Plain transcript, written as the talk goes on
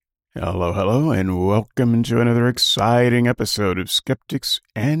Hello, hello, and welcome to another exciting episode of Skeptics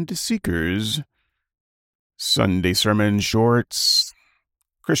and Seekers Sunday Sermon Shorts.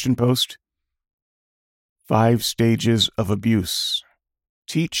 Christian Post: 5 Stages of Abuse.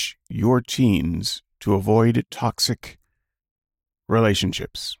 Teach your teens to avoid toxic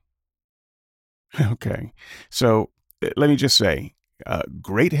relationships. Okay, so let me just say,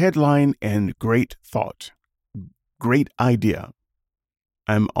 great headline and great thought. Great idea.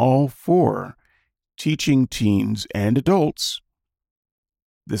 I'm all for teaching teens and adults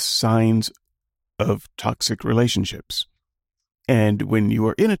the signs of toxic relationships. And when you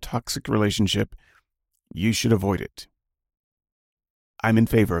are in a toxic relationship, you should avoid it. I'm in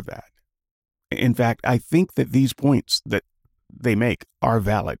favor of that. In fact, I think that these points that they make are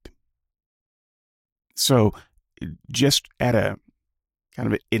valid. So, just at a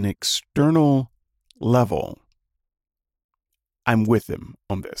kind of an external level, I'm with them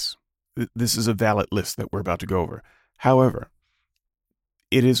on this. This is a valid list that we're about to go over. However,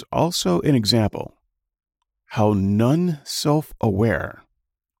 it is also an example how non-self-aware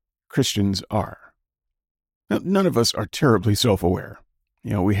Christians are. Now, none of us are terribly self-aware.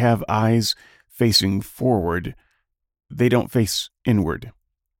 We have eyes facing forward. They don't face inward.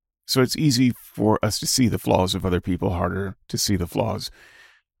 So it's easy for us to see the flaws of other people, harder to see the flaws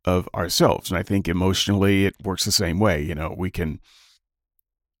of ourselves. And I think emotionally it works the same way. We can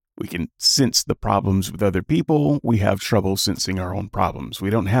sense the problems with other people. We have trouble sensing our own problems. We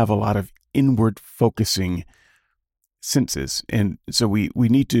don't have a lot of inward focusing senses. And so we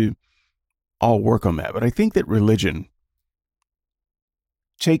need to all work on that. But I think that religion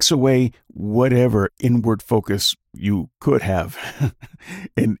takes away whatever inward focus you could have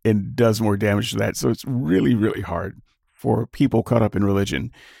and does more damage to that. So it's really, really hard for people caught up in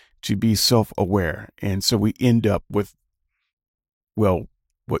religion to be self-aware. And so we end up with, well,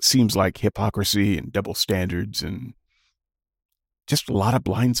 what seems like hypocrisy and double standards and just a lot of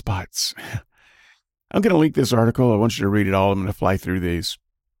blind spots. I'm going to link this article. I want you to read it all. I'm going to fly through these.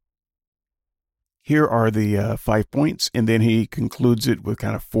 Here are the 5 points, and then he concludes it with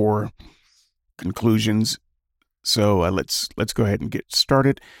kind of 4 conclusions. So let's go ahead and get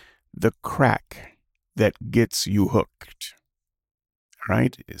started. The crack that gets you hooked. All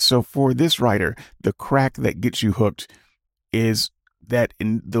right. So for this writer, the crack that gets you hooked is that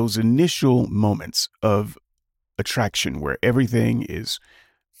in those initial moments of attraction where everything is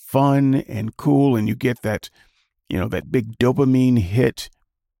fun and cool, and you get that, that big dopamine hit,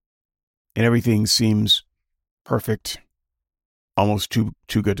 and everything seems perfect, almost too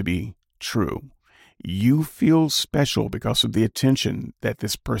good to be true. You feel special because of the attention that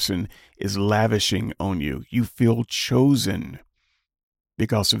this person is lavishing on you. You feel chosen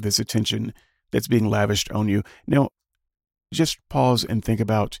because of this attention that's being lavished on you. Now, just pause and think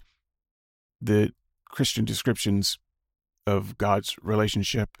about the Christian descriptions of God's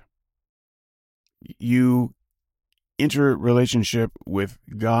relationship. You enter a relationship with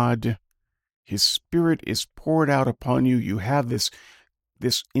God. His Spirit is poured out upon you. You have this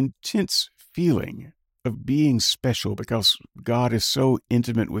intense feeling of being special because God is so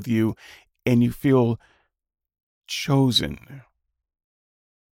intimate with you, and you feel chosen.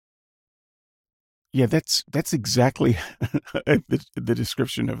 Yeah, that's exactly the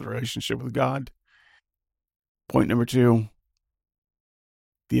description of the relationship with God. Point number 2,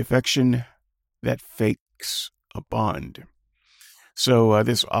 the affection that fakes a bond. So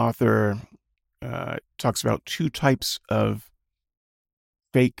this author talks about 2 types of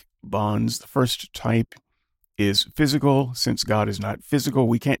fake bonds. The first type is physical. Since God is not physical,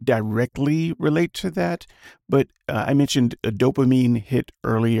 we can't directly relate to that. But I mentioned a dopamine hit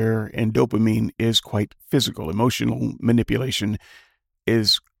earlier, and dopamine is quite physical. Emotional manipulation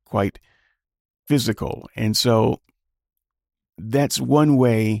is quite physical. And so that's one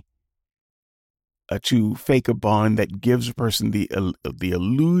way to fake a bond that gives a person the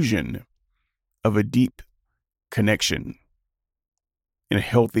illusion of a deep connection in a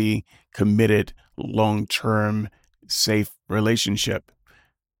healthy, committed, long-term, safe relationship.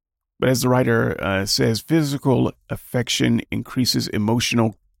 But as the writer says, physical affection increases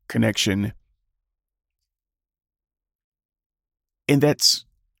emotional connection. And that's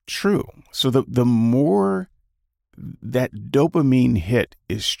true. So the more that dopamine hit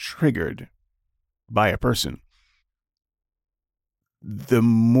is triggered by a person, the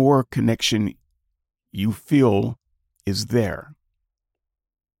more connection you feel is there.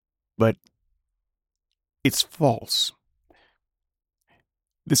 But it's false.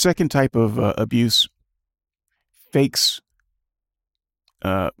 The second type of abuse fakes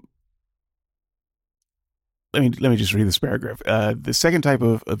let me just read this paragraph. The second type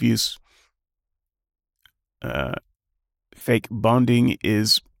of abuse, uh, fake bonding,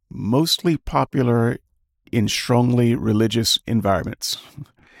 is mostly popular in strongly religious environments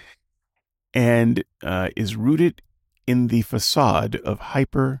and is rooted in the facade of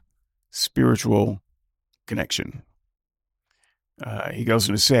hyper spiritual connection. He goes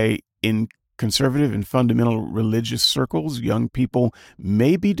on to say, in conservative and fundamental religious circles, young people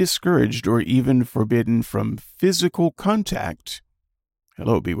may be discouraged or even forbidden from physical contact.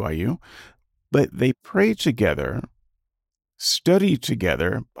 Hello, BYU. But they pray together, study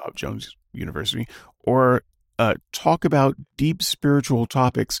together, Bob Jones University, or talk about deep spiritual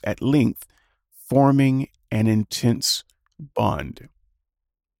topics at length, forming an intense bond.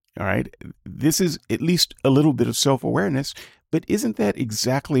 All right. This is at least a little bit of self-awareness, but isn't that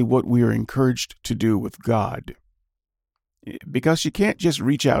exactly what we are encouraged to do with God? Because you can't just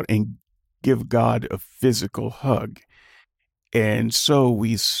reach out and give God a physical hug. And so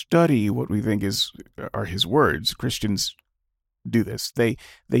we study what we think are his words. Christians do this. They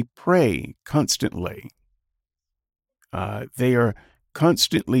pray constantly. They are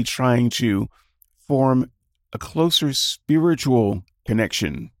constantly trying to form a closer spiritual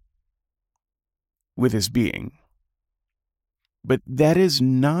connection with his being. But that is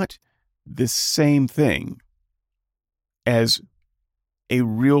not the same thing as a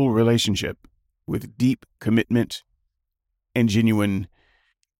real relationship with deep commitment and genuine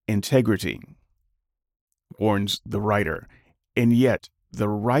integrity, warns the writer. And yet, the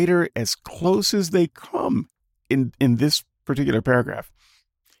writer, as close as they come in this particular paragraph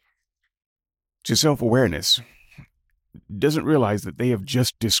to self-awareness, doesn't realize that they have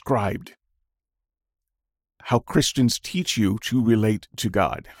just described how Christians teach you to relate to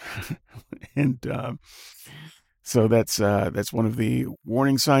God. And so that's one of the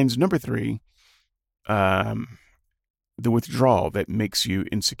warning signs. Number 3, the withdrawal that makes you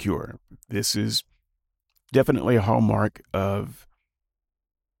insecure. This is definitely a hallmark of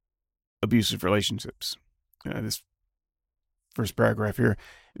abusive relationships. This first paragraph here,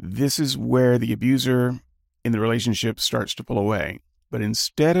 this is where the abuser in the relationship starts to pull away. But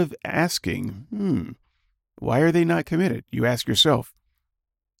instead of asking, why are they not committed? You ask yourself,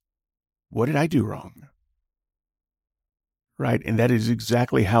 what did I do wrong? Right? And that is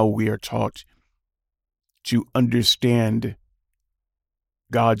exactly how we are taught to understand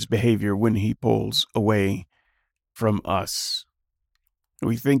God's behavior when he pulls away from us.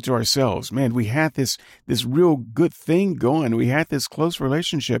 We think to ourselves, man, we had this real good thing going. We had this close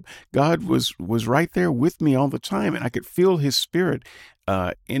relationship. God was right there with me all the time, and I could feel his spirit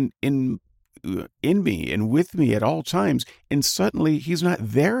in me and with me at all times. And suddenly he's not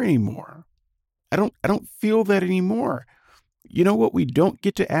there anymore. I don't feel that anymore. You know what we don't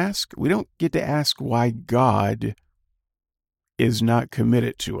get to ask? We don't get to ask why God is not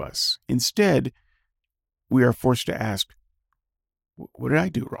committed to us. Instead, we are forced to ask, what did I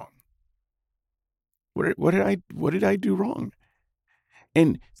do wrong? What did I do wrong?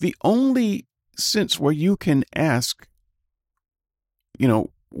 And the only sense where you can ask,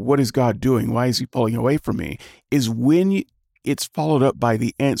 what is God doing? Why is he pulling away from me? Is when it's followed up by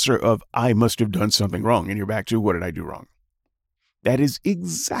the answer of, I must have done something wrong. And you're back to, what did I do wrong? That is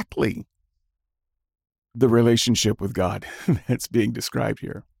exactly the relationship with God that's being described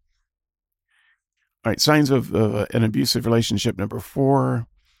here. All right, signs of an abusive relationship. Number 4,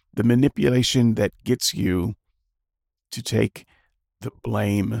 the manipulation that gets you to take the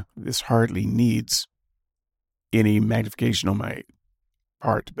blame. This hardly needs any magnification on my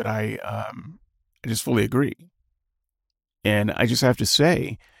part, but I just fully agree. And I just have to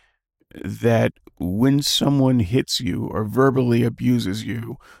say that when someone hits you or verbally abuses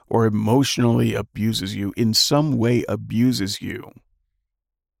you or emotionally abuses you, in some way abuses you,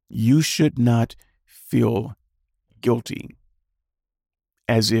 you should not feel guilty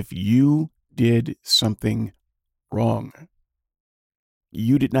as if you did something wrong.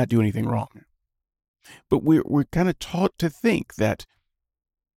 You did not do anything wrong. But we're kind of taught to think that,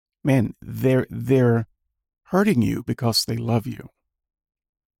 man, they're hurting you because they love you.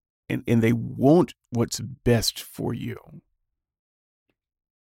 And they want what's best for you.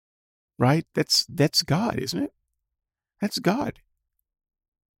 Right? That's God, isn't it? That's God.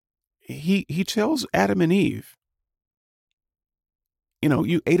 He tells Adam and Eve,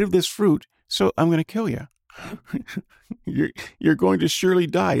 you ate of this fruit, so I'm going to kill you. You're going to surely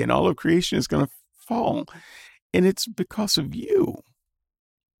die, and all of creation is going to fall. And it's because of you.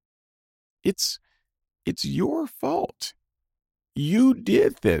 It's your fault. You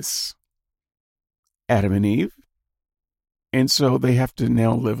did this, Adam and Eve. And so they have to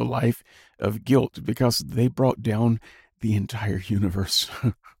now live a life of guilt because they brought down the entire universe.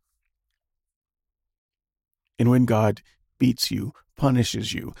 And when God beats you,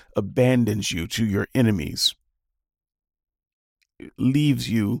 punishes you, abandons you to your enemies, leaves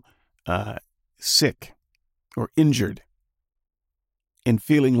you sick or injured, and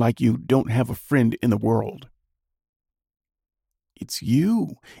feeling like you don't have a friend in the world, it's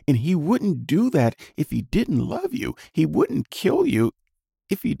you. And he wouldn't do that if he didn't love you. He wouldn't kill you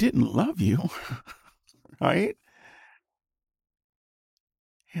if he didn't love you. Right?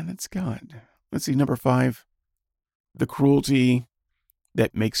 And that's God. Let's see, number 5, the cruelty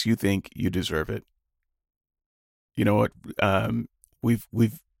that makes you think you deserve it. You know what?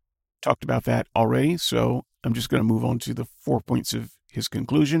 We've talked about that already, so I'm just going to move on to the 4 points of his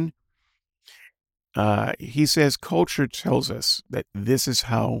conclusion. He says culture tells us that this is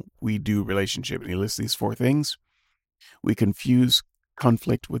how we do relationship, and he lists these 4 things. We confuse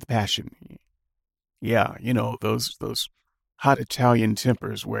conflict with passion. Yeah, those hot Italian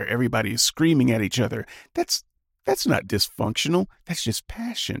tempers where everybody is screaming at each other. That's not dysfunctional. That's just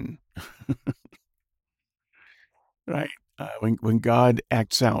passion, right? When God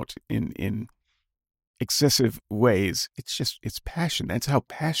acts out in excessive ways, it's passion. That's how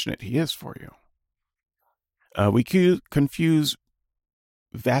passionate he is for you. We confuse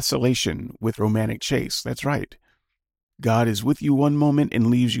vacillation with romantic chase. That's right. God is with you one moment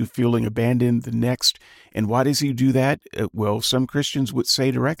and leaves you feeling abandoned the next. And why does he do that? Well, some Christians would say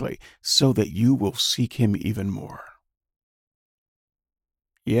directly, so that you will seek him even more.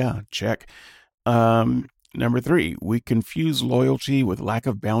 Yeah, check. Number 3, we confuse loyalty with lack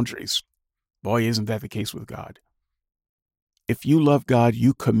of boundaries. Boy, isn't that the case with God. If you love God,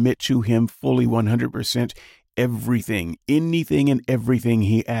 you commit to him fully 100%. Everything, anything and everything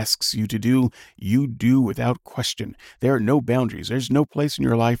he asks you to do, you do without question. There are no boundaries. There's no place in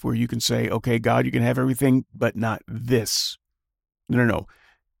your life where you can say, okay, God, you can have everything, but not this. No.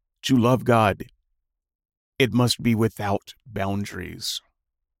 To love God, it must be without boundaries.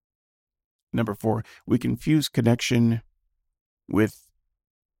 Number 4, we confuse connection with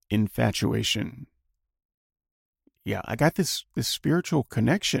infatuation. Yeah, I got this spiritual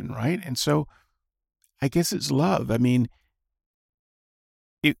connection, right? And so I guess it's love. I mean,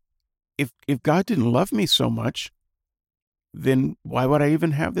 if God didn't love me so much, then why would I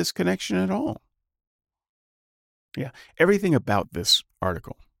even have this connection at all? Yeah, everything about this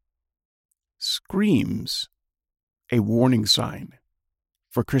article screams a warning sign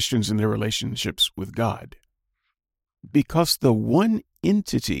for Christians in their relationships with God. Because the one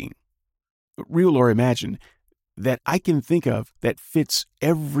entity, real or imagined, that I can think of that fits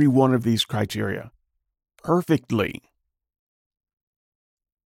every one of these criteria perfectly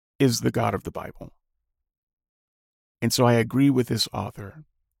is the God of the Bible. And so I agree with this author.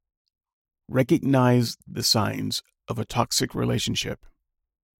 Recognize the signs of a toxic relationship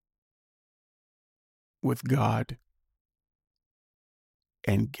with God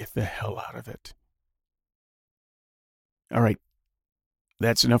and get the hell out of it. All right,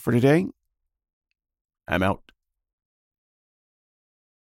 that's enough for today. I'm out.